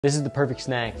This is the perfect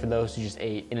snack for those who just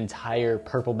ate an entire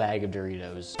purple bag of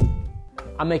Doritos.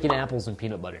 I'm making apples and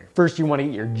peanut butter. First, you want to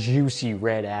get your juicy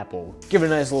red apple. Give it a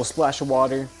nice little splash of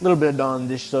water, a little bit of Dawn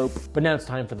dish soap. But now it's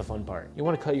time for the fun part. You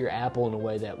want to cut your apple in a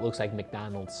way that looks like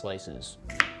McDonald's slices.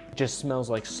 It just smells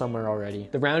like summer already.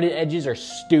 The rounded edges are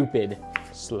stupid.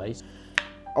 Slice.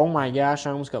 Oh my gosh,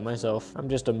 I almost cut myself. I'm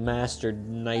just a master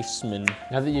knifesman.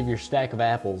 Now that you have your stack of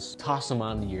apples, toss them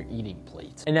onto your eating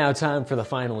plate. And now time for the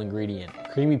final ingredient.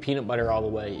 Creamy peanut butter all the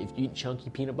way. If you eat chunky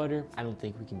peanut butter, I don't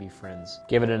think we can be friends.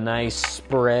 Give it a nice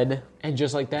spread. And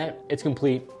just like that, it's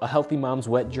complete. A healthy mom's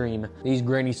wet dream. These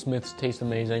Granny Smiths taste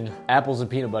amazing. Apples and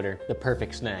peanut butter, the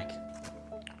perfect snack.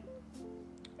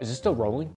 Is this still rolling?